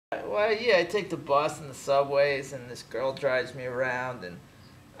Well, yeah, I take the bus and the subways, and this girl drives me around, and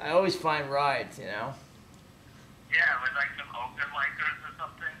I always find rides, you know? Yeah, with like some open micers or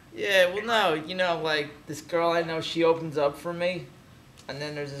something. Yeah, well, no, you know, like, this girl I know, she opens up for me, and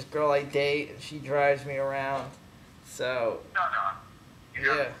then there's this girl I date, and she drives me around, so, No, no. You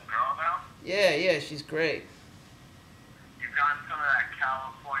got yeah. some girl now? Yeah, she's great. You got some of that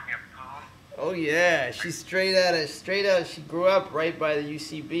California food? Oh, yeah, she's straight out, she grew up right by the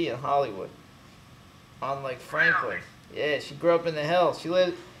UCB in Hollywood, on, like, Franklin. Really? Yeah, she grew up in the hills.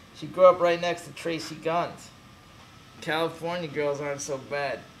 She grew up right next to Tracy Guns. California girls aren't so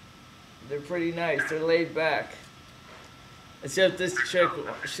bad. They're pretty nice. They're laid back. Except this chick,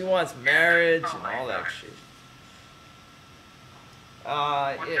 she wants marriage and all that shit.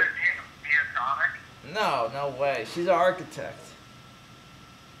 What's her Yeah. name? Neotonic? No way. She's an architect.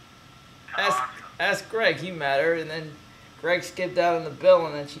 Ask Greg. He met her, and then Greg skipped out on the bill,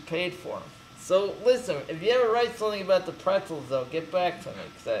 and then she paid for him. So listen, if you ever write something about the Pretzels, though, get back to me,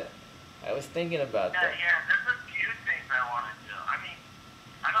 because I was thinking about that. Yeah, there's a few things I want to do. I mean,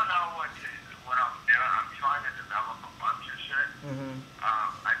 I don't know what I'm doing. I'm trying to develop a bunch of shit. Mm-hmm.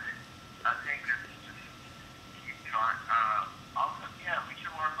 I think it's just keep trying. Also, yeah, we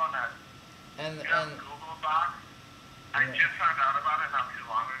should work on that. And Google Docs. I just found out about it not too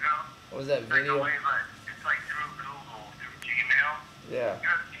long ago. what was that Like video? it's like through Google, through Gmail. Yeah. You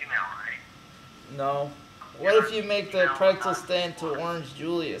have Gmail, right? No. What if you make the pretzel stand to Orange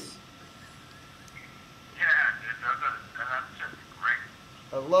Julius? Yeah, dude, that's just great.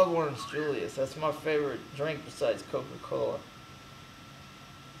 I love Orange Julius. That's my favorite drink besides Coca-Cola.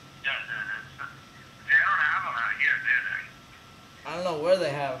 Yeah, dude, they don't have them out here, do they? I don't know where they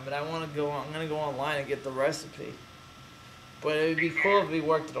have them, but I'm gonna go online and get the recipe. But it would be cool if we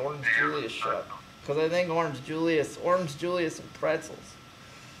worked at Orange Julius shop, because I think Orange Julius and pretzels.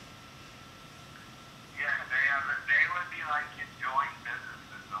 Yeah, they would be like joint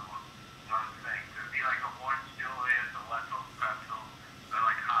businesses almost. What I'm saying. It would be like a Orange Julius, a Wetzel's Pretzel, or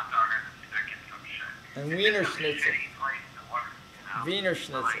like hot dog and a stick and some shit. And It's Wiener just a Schnitzel. shitty place to work, you know? Wiener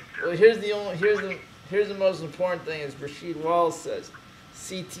Schnitzel. Like, Well, here's the most important thing is Rasheed Wallace says,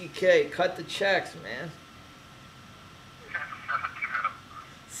 CTK, cut the checks, man.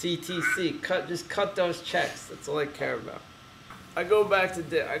 CTC, just cut those checks. That's all I care about. I go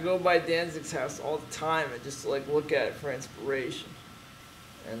by Danzig's house all the time and just like look at it for inspiration.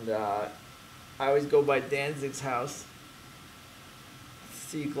 And I always go by Danzig's house,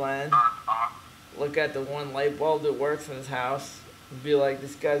 see Glenn, look at the one light bulb that works in his house, and be like,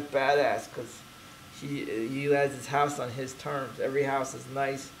 this guy's badass because he has his house on his terms. Every house is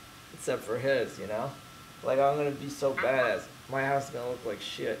nice except for his, you know? Like, I'm gonna be so badass. My house is gonna look like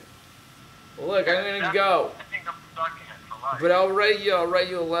shit. Well, look, I'm gonna go. I think I'm stuck in it for life. But I'll write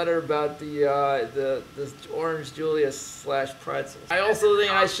you a letter about the Orange Julius / pretzels. I also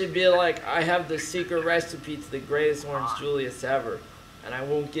think I should be like, I have the secret recipe to the greatest Orange Julius ever, and I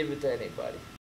won't give it to anybody.